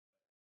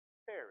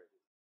 Charity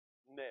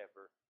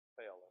never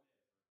faileth.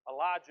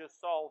 Elijah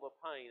saw the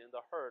pain and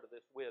the hurt of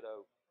this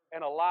widow,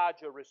 and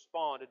Elijah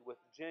responded with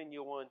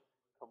genuine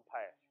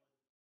compassion.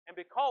 And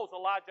because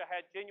Elijah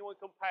had genuine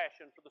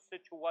compassion for the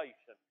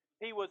situation,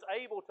 he was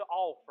able to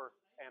offer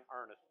an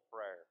earnest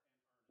prayer.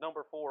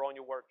 Number 4 on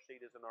your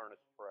worksheet is an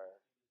earnest prayer.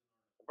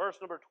 Verse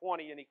number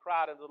 20, and he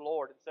cried unto the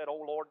Lord and said, O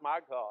Lord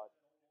my God,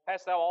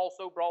 hast thou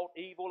also brought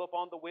evil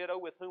upon the widow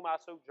with whom I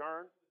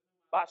sojourned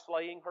by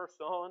slaying her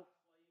son?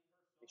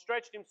 He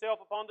stretched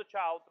himself upon the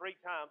child 3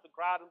 times and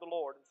cried unto the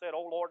Lord and said,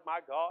 O Lord my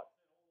God,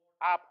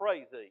 I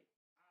pray thee,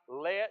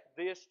 let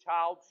this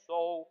child's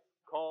soul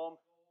come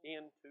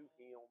into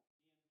him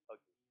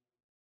again.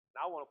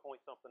 Now I want to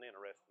point something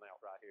interesting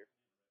out right here.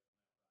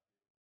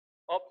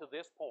 Up to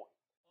this point,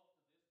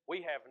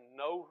 we have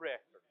no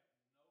record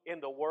in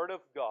the Word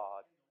of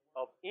God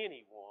of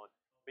anyone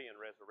being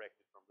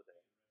resurrected from the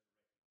dead.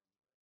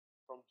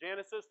 From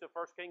Genesis to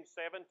 1 Kings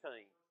 17,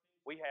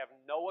 we have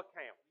no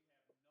account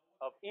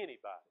of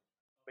anybody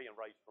being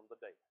raised from the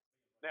dead.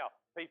 Now,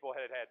 people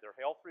had had their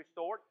health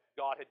restored.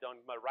 God had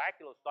done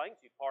miraculous things.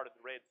 He parted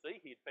the Red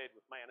Sea. He had fed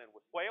with manna and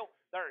with quail.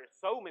 There are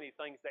so many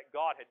things that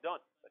God had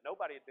done, but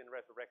nobody had been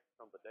resurrected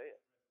from the dead.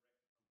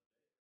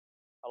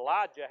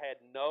 Elijah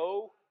had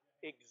no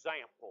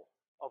example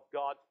of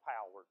God's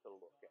power to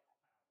look at.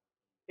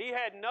 He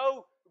had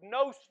no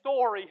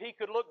story he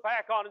could look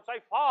back on and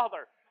say,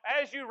 Father,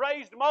 as you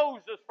raised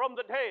Moses from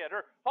the dead,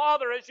 or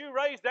Father, as you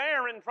raised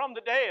Aaron from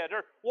the dead,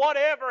 or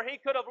whatever he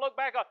could have looked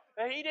back on.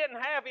 He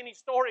didn't have any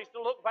stories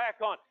to look back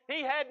on.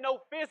 He had no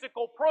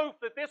physical proof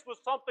that this was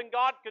something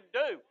God could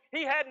do.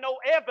 He had no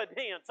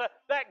evidence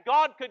that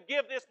God could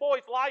give this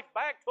boy's life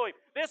back to him.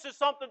 This is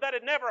something that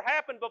had never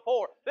happened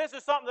before. This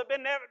is something that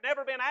had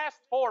never been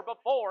asked for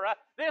before.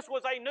 This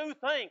was a new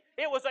thing.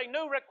 It was a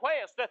new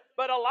request.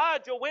 But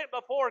Elijah went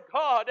before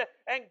God,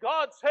 and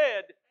God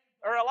said,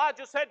 or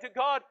Elijah said to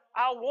God,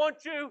 I want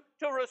you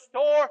to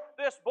restore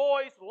this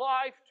boy's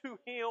life to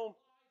him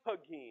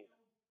again.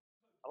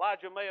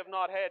 Elijah may have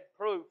not had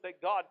proof that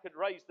God could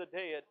raise the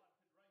dead,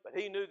 but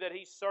he knew that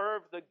he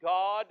served the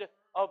God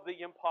of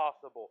the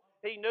impossible.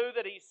 He knew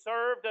that he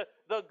served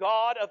the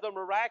God of the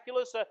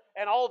miraculous,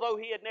 and although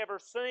he had never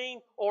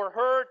seen or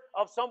heard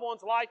of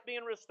someone's life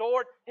being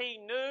restored, he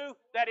knew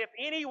that if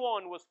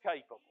anyone was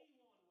capable,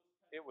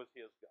 it was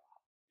his God.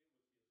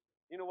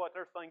 You know what?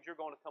 There's things you're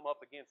going to come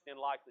up against in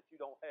life that you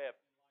don't have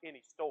any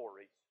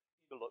stories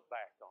to look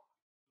back on.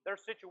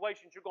 There's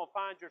situations you're going to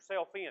find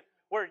yourself in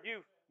where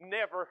you've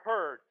never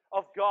heard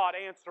of God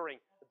answering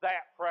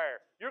that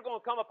prayer. You're going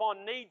to come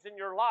upon needs in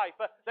your life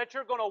that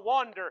you're going to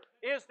wonder,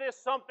 is this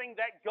something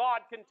that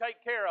God can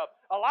take care of?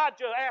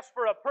 Elijah asked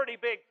for a pretty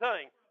big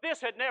thing.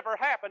 This had never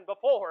happened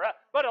before,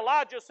 but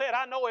Elijah said,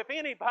 I know if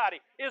anybody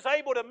is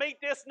able to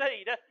meet this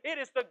need, it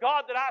is the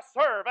God that I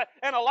serve.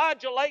 And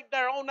Elijah laid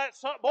there on that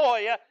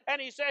boy,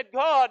 and he said,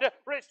 God,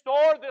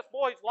 restore this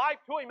boy's life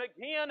to him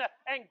again.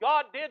 And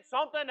God did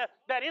something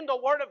that in the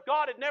Word of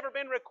God had never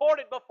been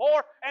recorded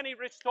before, and he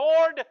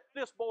restored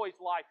this boy's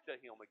life to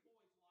him again.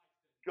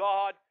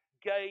 God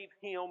gave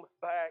him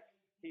back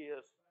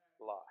his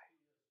life.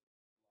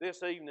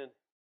 This evening,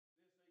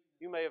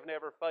 you may have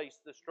never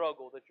faced the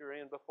struggle that you're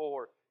in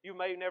before. You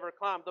may have never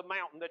climbed the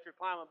mountain that you're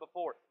climbing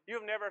before.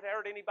 You've never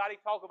heard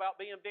anybody talk about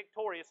being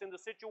victorious in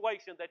the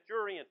situation that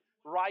you're in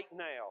right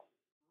now.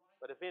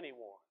 But if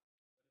anyone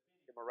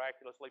can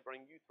miraculously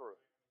bring you through,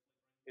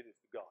 it is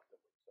the God that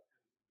we serve.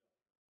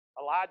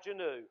 Elijah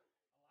knew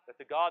that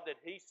the God that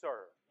he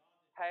served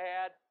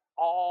had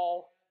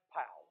all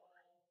power.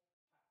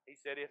 He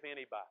said, if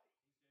anybody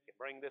can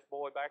bring this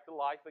boy back to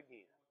life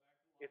again,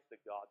 it's the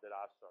God that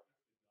I serve.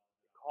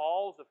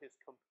 Because of his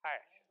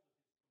compassion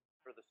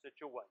for the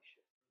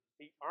situation,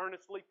 he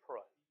earnestly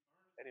prayed.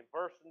 And in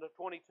verses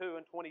 22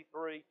 and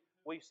 23,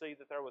 we see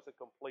that there was a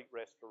complete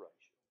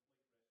restoration.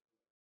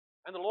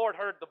 And the Lord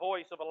heard the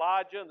voice of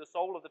Elijah, and the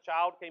soul of the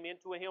child came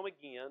into him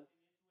again,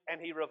 and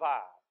he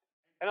revived.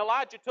 And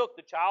Elijah took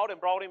the child and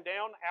brought him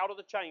down out of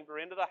the chamber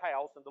into the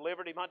house and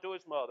delivered him unto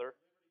his mother.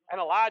 And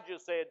Elijah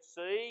said,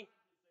 See,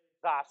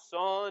 thy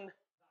son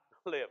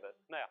liveth.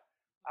 Now,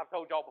 I've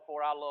told y'all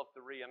before, I love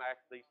to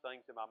reenact these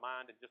things in my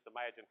mind and just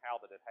imagine how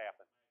that it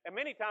happened. And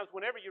many times,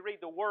 whenever you read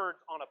the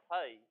words on a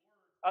page,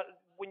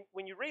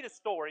 when you read a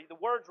story, the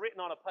words written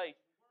on a page,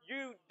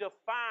 you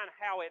define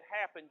how it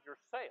happened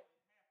yourself.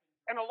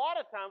 And a lot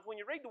of times, when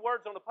you read the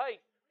words on a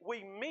page,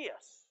 we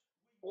miss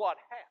what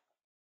happened.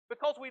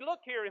 Because we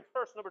look here in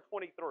verse number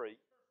 23.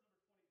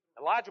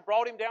 Elijah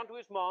brought him down to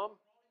his mom,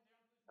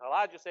 and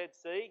Elijah said,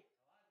 See,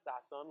 thy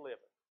son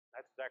liveth.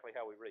 That's exactly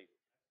how we read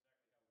it.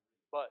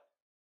 But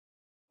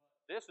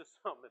this is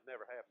something that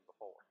never happened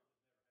before.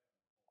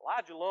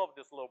 Elijah loved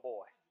this little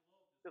boy,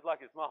 just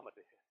like his mama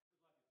did.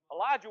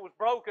 Elijah was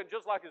broken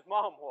just like his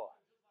mom was.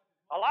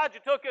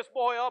 Elijah took this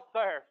boy up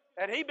there,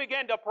 and he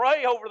began to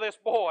pray over this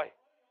boy.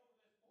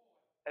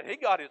 And he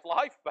got his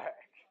life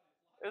back.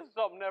 This is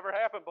something never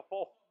happened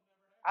before.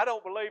 I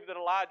don't believe that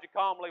Elijah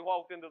calmly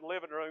walked into the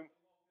living room.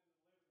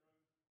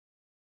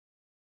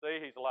 See,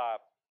 he's alive.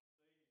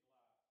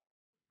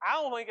 I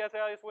don't think that's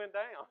how this went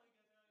down.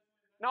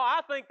 No,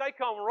 I think they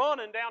come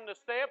running down the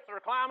steps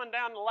or climbing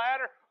down the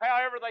ladder,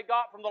 however they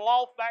got from the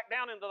loft back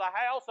down into the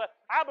house.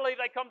 I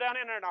believe they come down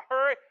in there in a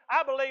hurry.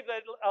 I believe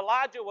that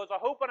Elijah was a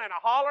hooping and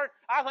a hollering.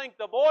 I think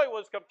the boy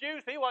was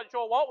confused. He wasn't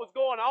sure what was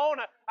going on.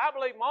 I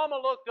believe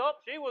Mama looked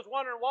up. She was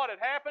wondering what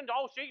had happened.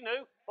 All she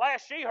knew,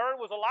 last she heard,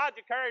 was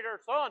Elijah carried her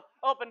son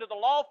up into the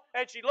loft,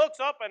 and she looks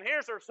up and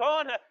here's her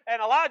son,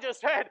 and Elijah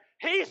said,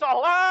 He's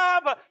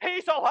alive!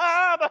 He's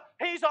alive!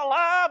 He's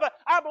alive!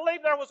 I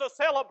believe there was a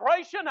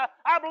celebration.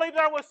 I believe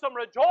there was some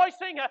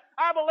rejoicing.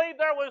 I believe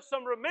there was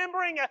some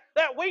remembering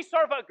that we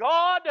serve a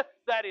God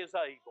that is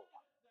able.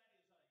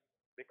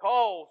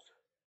 Because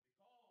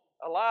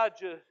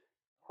Elijah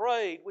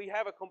prayed, we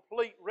have a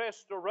complete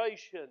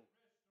restoration.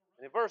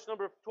 And in verse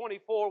number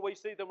 24, we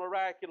see the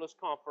miraculous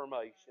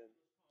confirmation.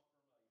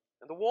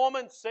 And the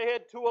woman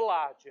said to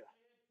Elijah,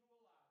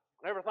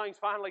 when everything's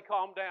finally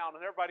calmed down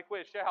and everybody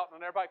quit shouting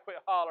and everybody quit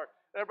hollering,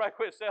 and everybody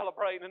quit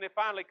celebrating and it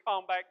finally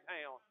calmed back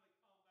down,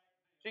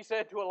 she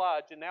said to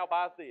Elijah, now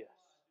by this,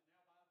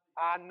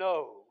 I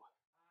know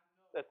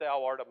that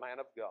thou art a man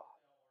of God,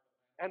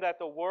 and that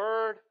the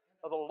word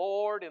of the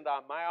Lord in thy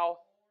mouth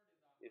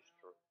is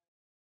true.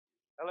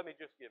 Now let me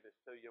just give this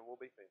to you and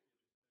we'll be finished.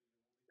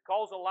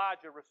 Because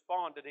Elijah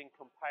responded in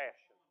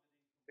compassion,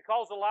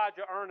 because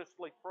Elijah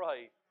earnestly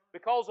prayed,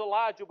 because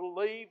Elijah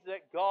believed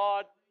that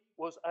God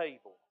was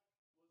able,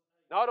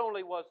 not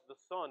only was the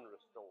son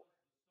restored,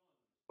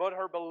 but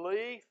her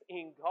belief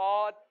in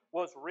God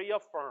was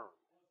reaffirmed.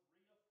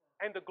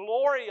 And the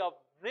glory of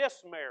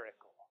this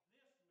miracle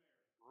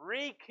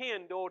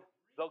rekindled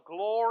the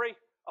glory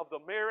of the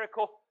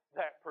miracle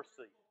that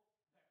preceded.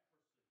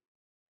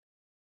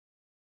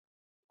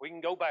 We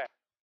can go back.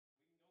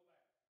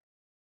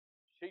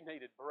 She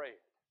needed bread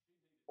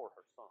for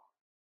her son.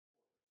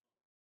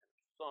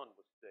 Her son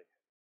was dead.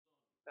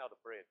 Now the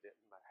bread didn't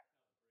matter.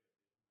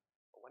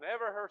 But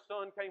whenever her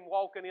son came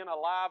walking in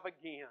alive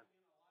again,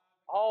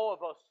 all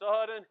of a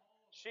sudden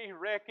she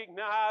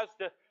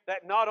recognized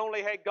that not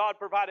only had God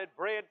provided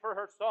bread for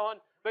her son,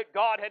 but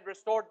God had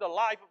restored the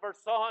life of her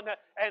son,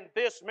 and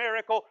this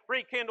miracle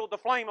rekindled the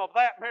flame of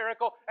that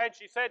miracle. And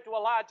she said to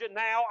Elijah,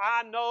 now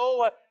I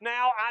know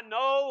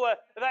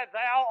that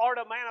thou art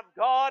a man of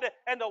God,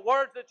 and the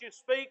words that you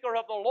speak are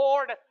of the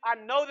Lord. I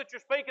know that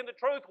you're speaking the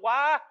truth.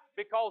 Why?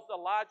 Because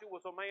Elijah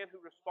was a man who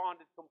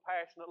responded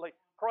compassionately,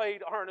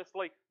 prayed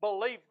earnestly,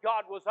 believed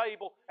God was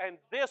able, and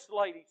this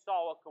lady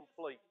saw a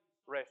complete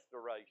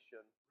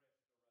restoration.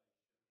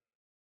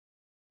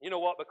 You know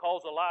what?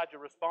 Because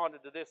Elijah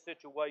responded to this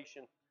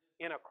situation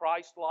in a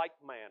Christ-like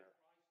manner,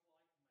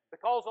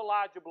 because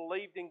Elijah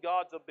believed in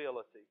God's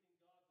ability,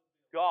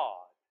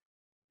 God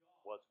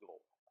was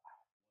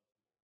glorified.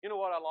 You know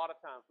what? A lot of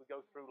times we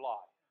go through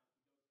life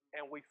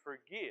and we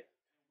forget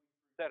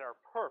that our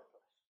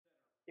purpose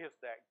is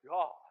that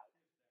God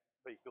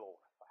be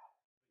glorified.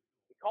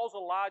 Because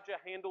Elijah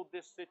handled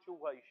this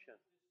situation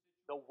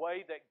the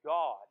way that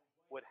God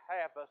would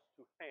have us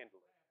to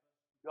handle it,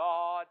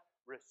 God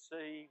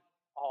received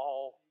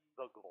all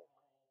the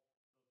glory.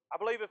 I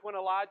believe if when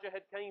Elijah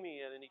had came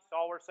in and he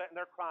saw her sitting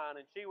there crying,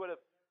 and she would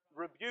have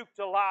rebuked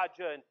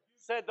Elijah and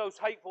said those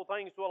hateful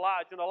things to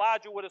Elijah, and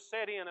Elijah would have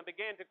set in and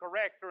began to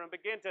correct her and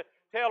began to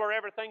tell her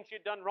everything she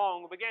had done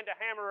wrong and began to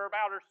hammer her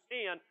about her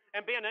sin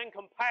and being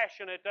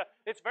incompassionate,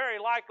 it's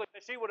very likely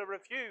that she would have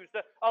refused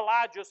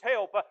Elijah's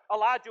help.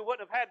 Elijah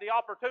wouldn't have had the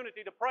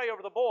opportunity to pray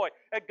over the boy.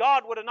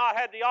 God would have not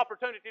had the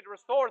opportunity to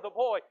restore the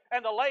boy.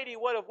 And the lady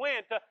would have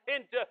went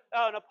into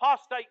an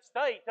apostate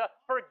state,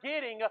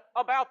 forgetting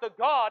about the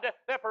God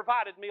that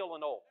provided meal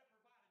and oil.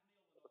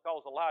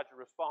 Because Elijah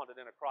responded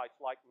in a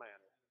Christ-like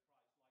manner,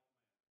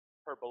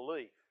 her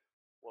belief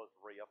was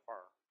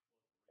reaffirmed.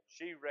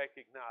 She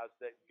recognized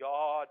that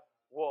God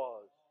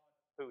was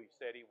who He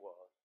said He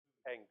was,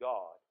 and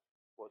God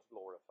was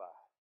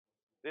glorified.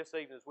 This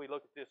evening, as we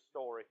look at this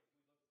story,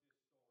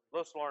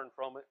 let's learn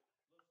from it.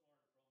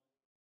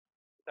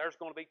 There's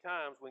going to be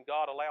times when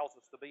God allows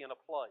us to be in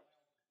a place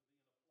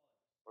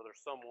where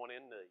there's someone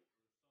in need.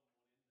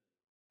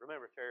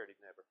 Remember, charity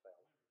never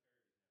fails.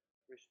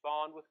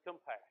 Respond with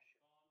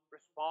compassion.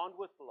 Respond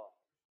with love.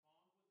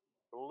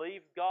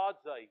 Believe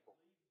God's able,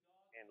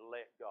 and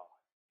let God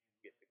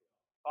get the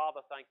glory.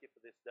 Father, thank you for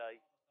this day.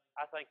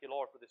 I thank you,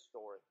 Lord, for this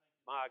story.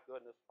 My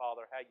goodness,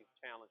 Father, how you've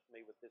challenged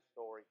me with this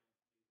story.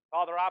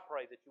 Father, I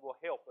pray that you will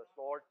help us,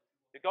 Lord,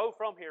 to go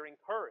from here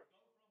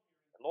encouraged.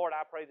 And Lord,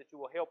 I pray that you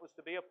will help us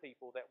to be a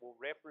people that will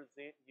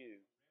represent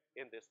you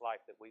in this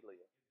life that we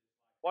live.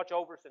 Watch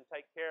over us and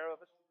take care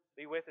of us.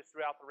 Be with us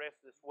throughout the rest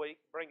of this week.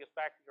 Bring us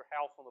back to your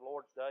house on the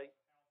Lord's day.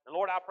 And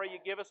Lord, I pray you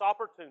give us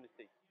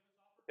opportunity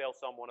to tell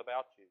someone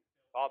about you.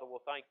 Father,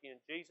 we'll thank you in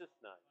Jesus'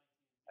 name.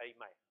 Amen.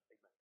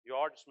 Amen. You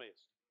are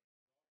dismissed.